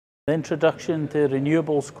The introduction to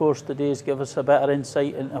renewables course today has given us a better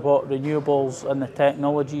insight into what renewables and the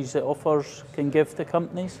technologies it offers can give to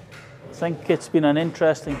companies. I think it's been an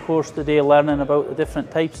interesting course today, learning about the different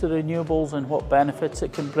types of renewables and what benefits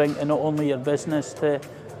it can bring to not only your business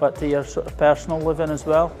but to your sort of personal living as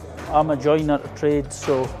well. I'm a joiner of trades,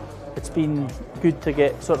 so it's been good to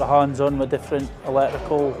get sort of hands-on with different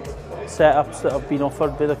electrical setups that have been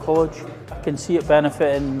offered by the college. I can see it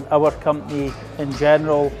benefiting our company in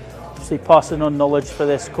general, obviously passing on knowledge for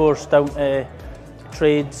this course down to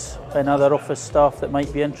trades and other office staff that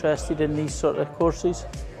might be interested in these sort of courses.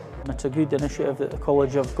 It's a good initiative that the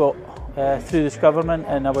college have got through this government,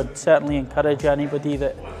 and I would certainly encourage anybody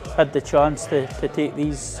that had the chance to take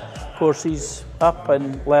these courses up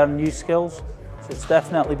and learn new skills. So it's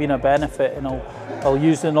definitely been a benefit, and I'll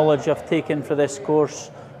use the knowledge I've taken for this course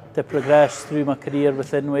to progress through my career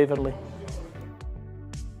within Waverley.